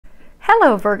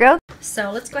Hello, Virgo.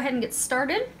 So let's go ahead and get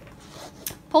started.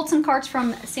 Pulled some cards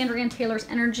from Sandra Ann Taylor's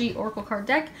Energy Oracle card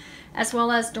deck, as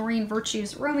well as Doreen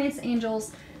Virtue's Romance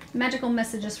Angels, Magical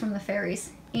Messages from the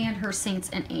Fairies, and her Saints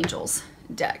and Angels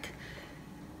deck.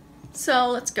 So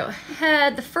let's go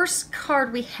ahead. The first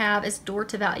card we have is Door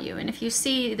to Value. And if you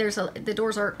see, the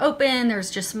doors are open.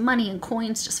 There's just money and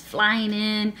coins just flying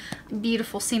in.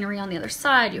 Beautiful scenery on the other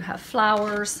side. You have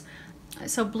flowers.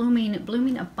 So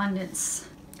blooming abundance.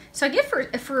 So I get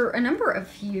for a number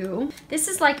of you, this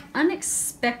is like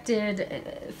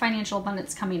unexpected financial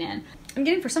abundance coming in. I'm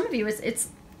getting for some of you, it's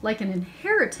like an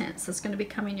inheritance that's going to be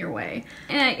coming your way.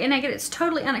 And I get it's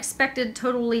totally unexpected,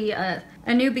 totally a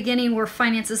new beginning where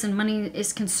finances and money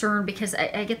is concerned, because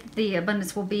I get that the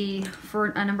abundance will be, for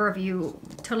a number of you,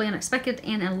 totally unexpected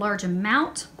and a large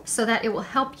amount, so that it will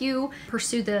help you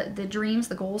pursue the dreams,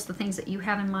 the goals, the things that you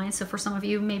have in mind. So for some of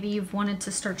you, maybe you've wanted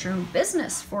to start your own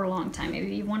business for a long time.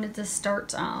 Maybe you wanted to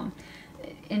start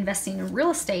investing in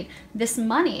real estate. This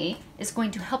money is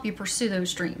going to help you pursue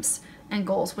those dreams and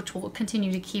goals, which will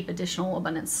continue to keep additional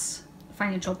abundance,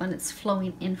 financial abundance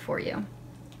flowing in for you.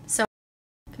 So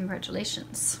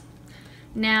congratulations.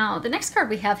 Now the next card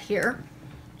we have here,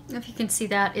 if you can see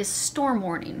that, is Storm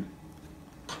Warning.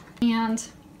 And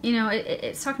you know,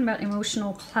 it's talking about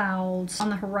emotional clouds on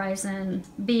the horizon,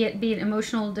 be it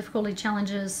emotional difficulty,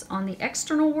 challenges on the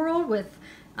external world with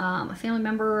a family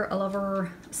member, a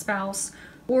lover, spouse,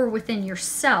 or within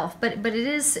yourself, but it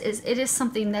is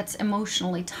something that's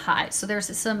emotionally tied. So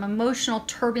there's some emotional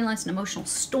turbulence, an emotional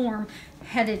storm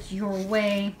headed your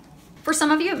way. For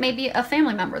some of you, it may be a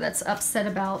family member that's upset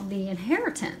about the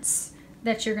inheritance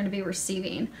that you're going to be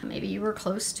receiving. Maybe you were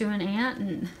close to an aunt,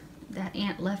 and that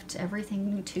aunt left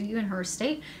everything to you in her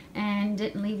estate and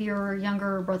didn't leave your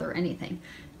younger brother anything,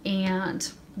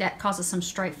 and that causes some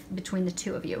strife between the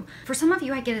two of you. For some of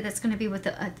you, I get it, that's going to be with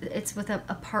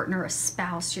a partner, a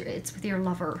spouse, it's with your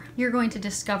lover. You're going to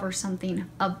discover something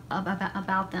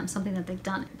about them, something that they've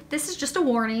done. This is just a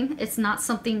warning. It's not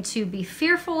something to be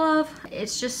fearful of.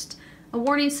 It's just a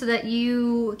warning so that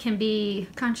you can be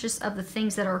conscious of the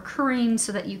things that are occurring,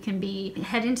 so that you can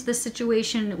head into the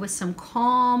situation with some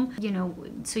calm, you know,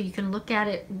 so you can look at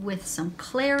it with some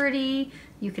clarity,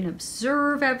 you can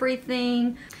observe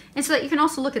everything, and so that you can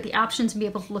also look at the options and be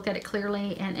able to look at it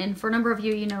clearly. And for a number of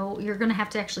you, you know, you're going to have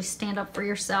to actually stand up for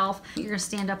yourself. You're going to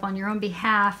stand up on your own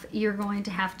behalf. You're going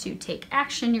to have to take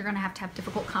action. You're going to have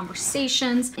difficult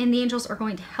conversations, and the angels are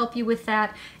going to help you with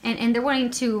that. And they're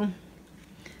wanting to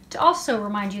also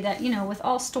remind you that, you know, with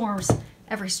all storms,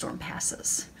 every storm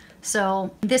passes.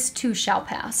 So this too shall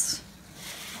pass.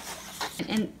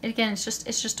 And again, it's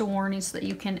just a warning so that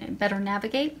you can better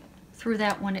navigate through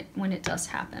that when it does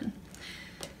happen.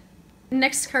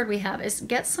 Next card we have is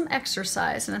Get Some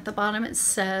Exercise, and at the bottom it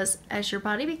says, as your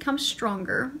body becomes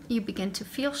stronger, you begin to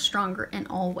feel stronger in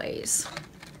all ways.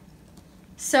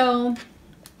 So,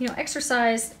 you know,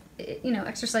 exercise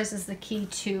is the key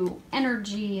to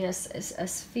energy,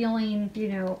 us feeling, you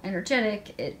know,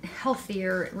 energetic,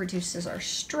 healthier, it reduces our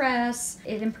stress,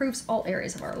 it improves all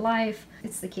areas of our life.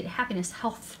 It's the key to happiness,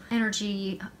 health,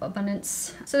 energy,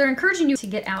 abundance. So they're encouraging you to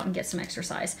get out and get some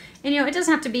exercise. And, you know, it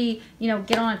doesn't have to be, you know,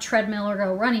 get on a treadmill or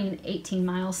go running 18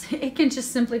 miles. It can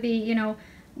just simply be, you know,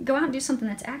 go out and do something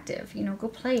that's active. You know, go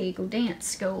play, go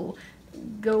dance, go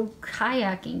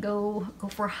kayaking, go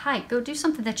for a hike, go do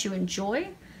something that you enjoy.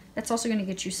 That's also going to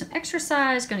get you some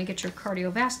exercise, going to get your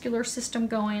cardiovascular system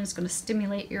going. It's going to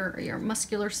stimulate your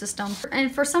muscular system. And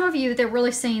for some of you, they're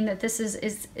really saying that this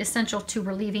is essential to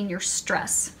relieving your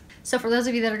stress. So for those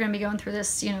of you that are going to be going through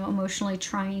this, you know, emotionally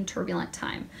trying, turbulent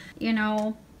time, you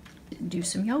know, do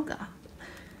some yoga.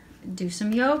 Do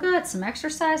some yoga, it's some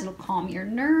exercise. It'll calm your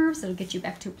nerves. It'll get you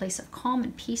back to a place of calm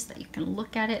and peace that you can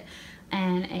look at it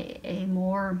and a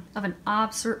more of an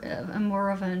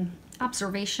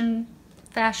observation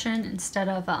fashion instead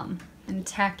of an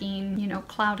attacking, you know,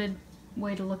 clouded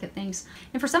way to look at things.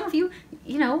 And for some of you,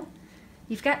 you know,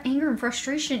 you've got anger and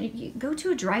frustration, you go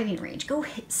to a driving range, go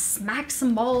smack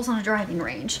some balls on a driving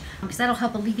range, because that'll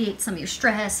help alleviate some of your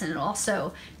stress, and it'll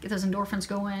also get those endorphins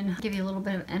going, give you a little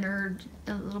bit of energy,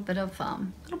 a little bit of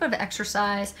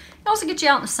exercise. It also get you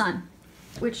out in the sun,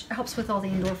 which helps with all the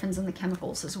endorphins and the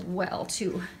chemicals as well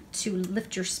to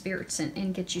lift your spirits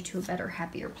and get you to a better,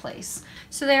 happier place.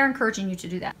 So they are encouraging you to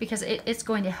do that, because it's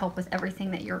going to help with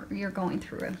everything that you're going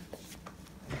through.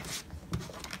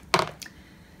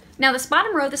 Now this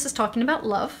bottom row, this is talking about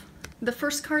love. The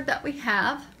first card that we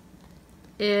have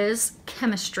is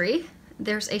Chemistry.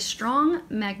 There's a strong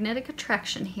magnetic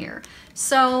attraction here.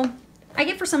 So I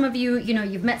get for some of you, you know,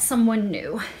 you've met someone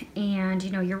new and,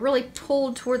 you know, you're really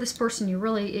pulled toward this person. You're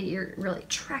really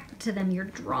attracted to them. You're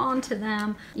drawn to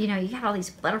them. You know, you got all these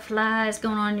butterflies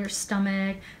going on in your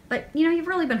stomach, but, you know, you've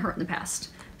really been hurt in the past.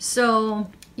 So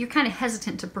you're kind of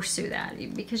hesitant to pursue that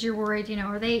because you're worried, you know,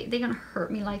 are they going to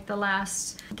hurt me like the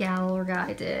last gal or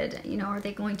guy did? You know, are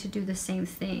they going to do the same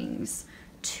things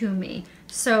to me?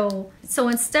 So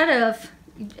instead of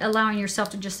allowing yourself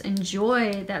to just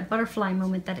enjoy that butterfly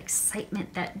moment, that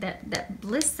excitement, that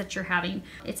bliss that you're having,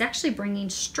 it's actually bringing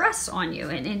stress on you.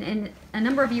 And a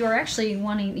number of you are actually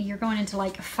you're going into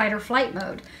like fight or flight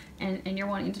mode, and you're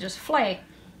wanting to just fly,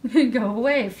 go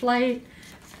away, fly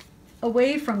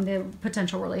away from the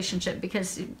potential relationship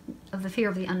because of the fear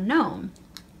of the unknown.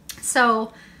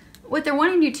 So what they're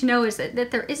wanting you to know is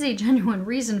that there is a genuine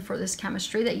reason for this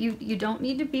chemistry, that you don't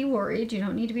need to be worried, you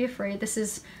don't need to be afraid.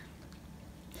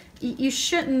 You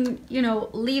shouldn't, you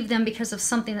know, leave them because of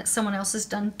something that someone else has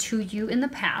done to you in the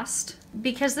past,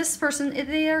 because this person,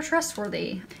 they are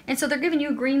trustworthy. And so they're giving you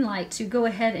a green light to go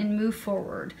ahead and move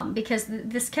forward, because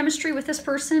this chemistry with this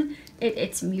person,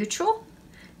 it's mutual.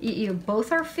 You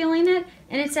both are feeling it,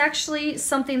 and it's actually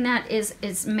something that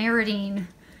is meriting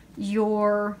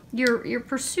your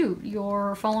pursuit,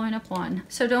 your following up on.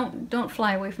 So don't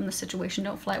fly away from the situation.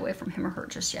 Don't fly away from him or her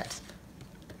just yet.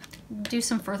 Do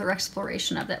some further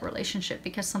exploration of that relationship,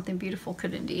 because something beautiful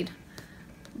could indeed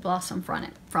blossom from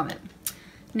it.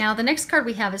 Now the next card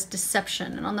we have is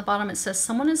deception, and on the bottom it says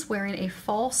someone is wearing a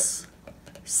false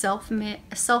self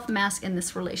mask in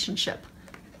this relationship.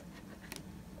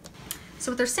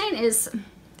 So what they're saying is,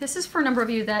 this is for a number of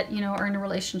you that, you know, are in a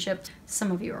relationship.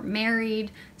 Some of you are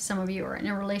married, some of you are in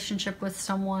a relationship with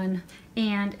someone,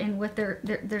 and what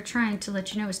they're trying to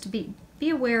let you know is to be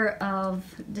aware of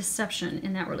deception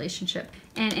in that relationship.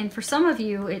 And for some of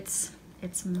you, it's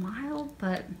mild,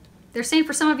 but they're saying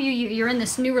for some of you, you're in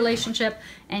this new relationship,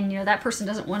 and, you know, that person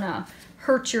doesn't want to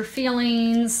hurt your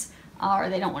feelings, or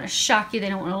they don't want to shock you, they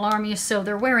don't want to alarm you, so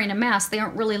they're wearing a mask. They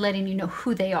aren't really letting you know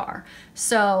who they are.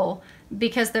 So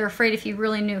because they're afraid if you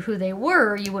really knew who they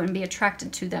were, you wouldn't be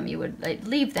attracted to them, you would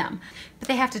leave them. But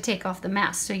they have to take off the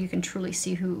mask so you can truly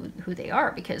see who they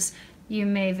are, because you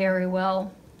may very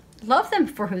well love them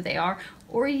for who they are,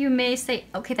 or you may say,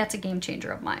 okay, that's a game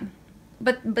changer of mine.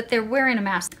 But they're wearing a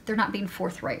mask. They're not being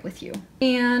forthright with you.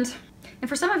 And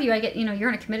for some of you, I get, you know, you're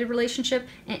in a committed relationship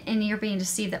and you're being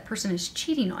deceived. That person is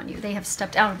cheating on you. They have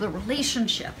stepped out of the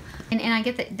relationship. And I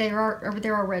get that there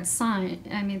are red signs.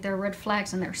 I mean, there are red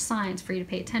flags and there are signs for you to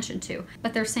pay attention to.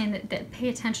 But they're saying that pay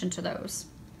attention to those,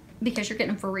 because you're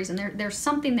getting them for a reason. There's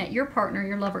something that your partner,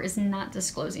 your lover, is not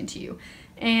disclosing to you.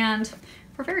 And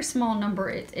for a very small number,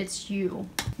 it's you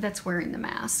that's wearing the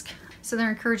mask. So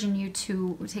they're encouraging you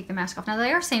to take the mask off. Now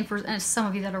they are saying for some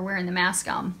of you that are wearing the mask,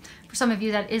 for some of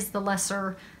you that is the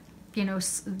lesser, you know,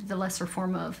 the lesser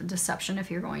form of deception, if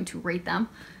you're going to rate them,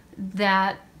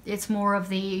 that it's more of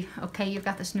the, okay, you've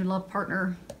got this new love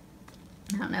partner.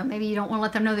 I don't know, maybe you don't want to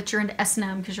let them know that you're into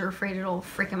S&M because you're afraid it'll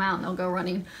freak them out and they'll go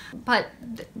running. But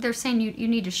they're saying you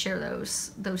need to share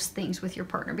those things with your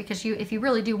partner, because if you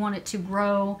really do want it to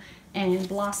grow and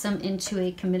blossom into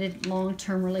a committed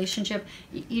long-term relationship,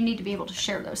 you need to be able to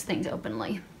share those things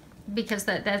openly, because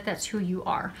that's who you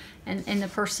are. And the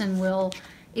person will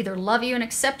either love you and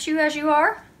accept you as you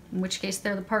are, in which case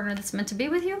they're the partner that's meant to be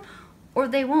with you, or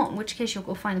they won't, in which case you'll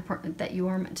go find the partner that you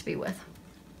are meant to be with.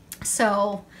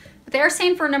 So they are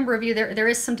saying for a number of you there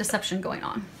is some deception going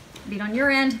on. Be it on your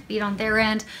end, be it on their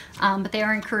end, but they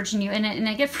are encouraging you. And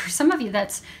I get for some of you,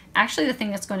 that's actually the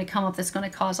thing that's going to come up that's going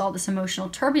to cause all this emotional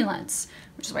turbulence,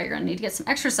 which is why you're going to need to get some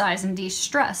exercise and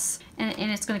de-stress, and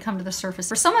it's going to come to the surface.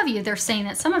 For some of you, they're saying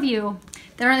that some of you,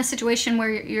 they're in a situation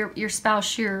where your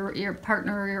spouse, your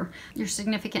partner, your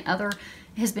significant other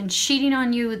has been cheating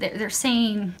on you. They're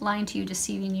saying, lying to you,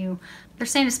 deceiving you. They're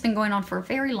saying it's been going on for a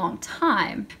very long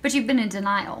time, but you've been in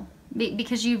denial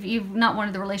because you've not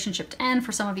wanted the relationship to end.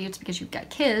 For some of you, it's because you've got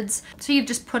kids. So you've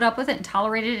just put up with it and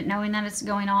tolerated it, knowing that it's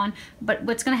going on. But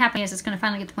what's going to happen is it's going to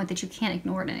finally get to the point that you can't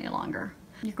ignore it any longer.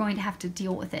 You're going to have to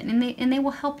deal with it, and they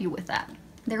will help you with that.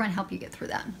 They're going to help you get through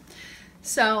that.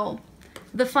 So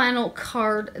the final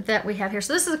card that we have here.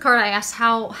 So this is a card I asked,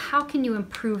 how can you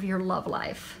improve your love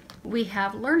life? We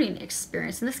have learning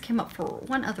experience, and this came up for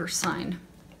one other sign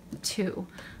too.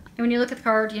 And when you look at the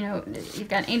card, you know, you've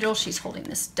got an angel. She's holding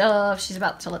this dove. She's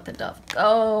about to let the dove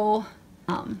go.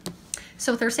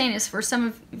 So what they're saying is for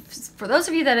those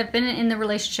of you that have been in the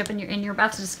relationship and you're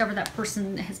about to discover that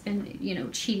person has been, you know,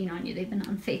 cheating on you, they've been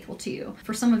unfaithful to you.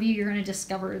 For some of you, you're going to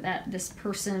discover that this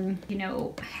person, you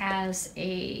know, has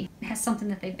something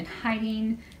that they've been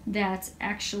hiding that's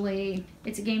actually,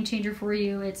 it's a game changer for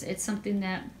you. It's something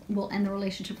that will end the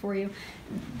relationship for you.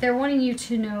 They're wanting you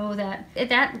to know that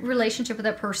that relationship with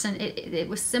that person, it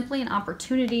was simply an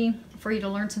opportunity for you to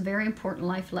learn some very important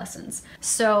life lessons.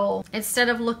 So instead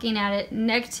of looking at it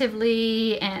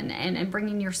negatively and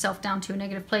bringing yourself down to a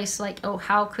negative place, like, oh,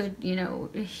 how could, you know,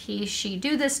 she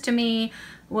do this to me?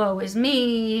 Woe is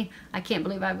me. I can't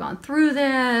believe I've gone through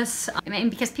this. I mean,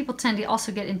 because people tend to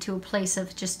also get into a place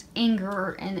of just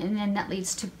anger, and then that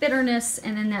leads to bitterness,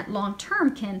 and then that long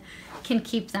term can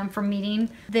keep them from meeting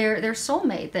their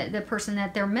soulmate, the person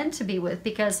that they're meant to be with.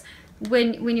 Because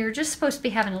when you're just supposed to be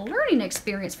having a learning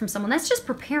experience from someone, that's just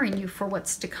preparing you for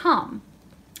what's to come.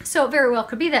 So it very well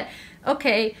could be that,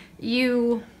 okay,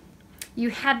 you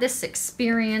had this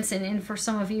experience, and for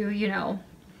some of you, you know,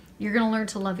 you're going to learn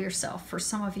to love yourself. For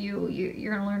some of you,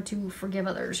 you're going to learn to forgive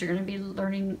others. You're going to be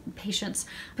learning patience.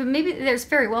 But maybe there's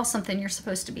very well something you're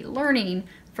supposed to be learning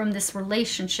from this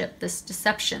relationship, this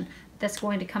deception that's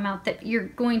going to come out, that you're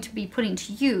going to be putting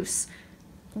to use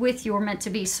with your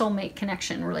meant-to-be soulmate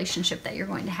connection relationship that you're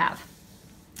going to have.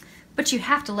 But you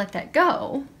have to let that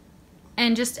go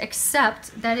and just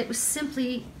accept that it was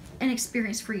simply an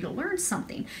experience for you to learn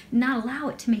something. Not allow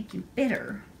it to make you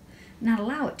bitter. Not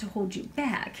allow it to hold you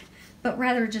back. But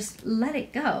rather just let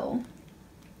it go.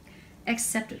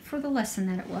 Accept it for the lesson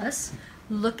that it was.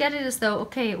 Look at it as though,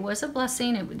 okay, it was a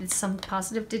blessing. Some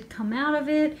positive did come out of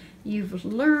it. You've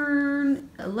learned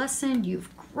a lesson.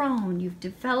 You've grown. You've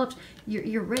developed.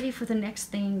 You're ready for the next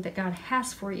thing that God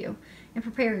has for you, and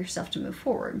prepare yourself to move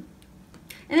forward.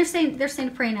 And they're saying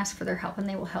to pray and ask for their help, and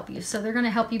they will help you. So they're going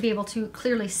to help you be able to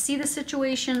clearly see the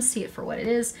situation, see it for what it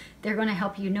is. They're going to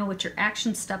help you know what your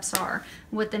action steps are,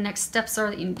 what the next steps are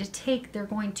that you need to take. They're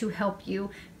going to help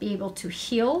you be able to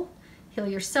heal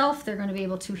yourself. They're going to be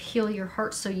able to heal your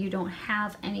heart so you don't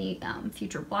have any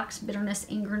future blocks, bitterness,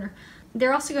 anger.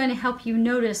 They're also going to help you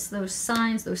notice those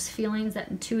signs, those feelings, that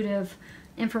intuitive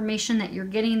information that you're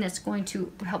getting that's going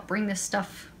to help bring this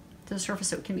stuff to the surface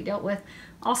so it can be dealt with.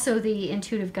 Also the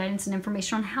intuitive guidance and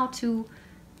information on how to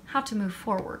move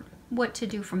forward, what to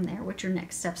do from there, what your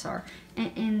next steps are.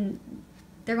 And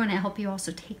they're going to help you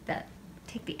also take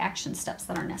the action steps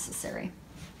that are necessary.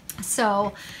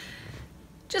 So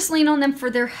just lean on them for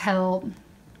their help,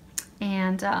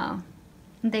 and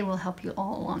they will help you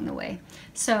all along the way.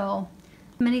 So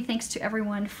many thanks to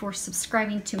everyone for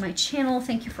subscribing to my channel.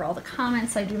 Thank you for all the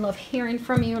comments. I do love hearing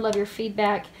from you. Love your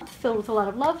feedback. Filled with a lot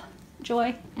of love,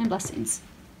 joy, and blessings.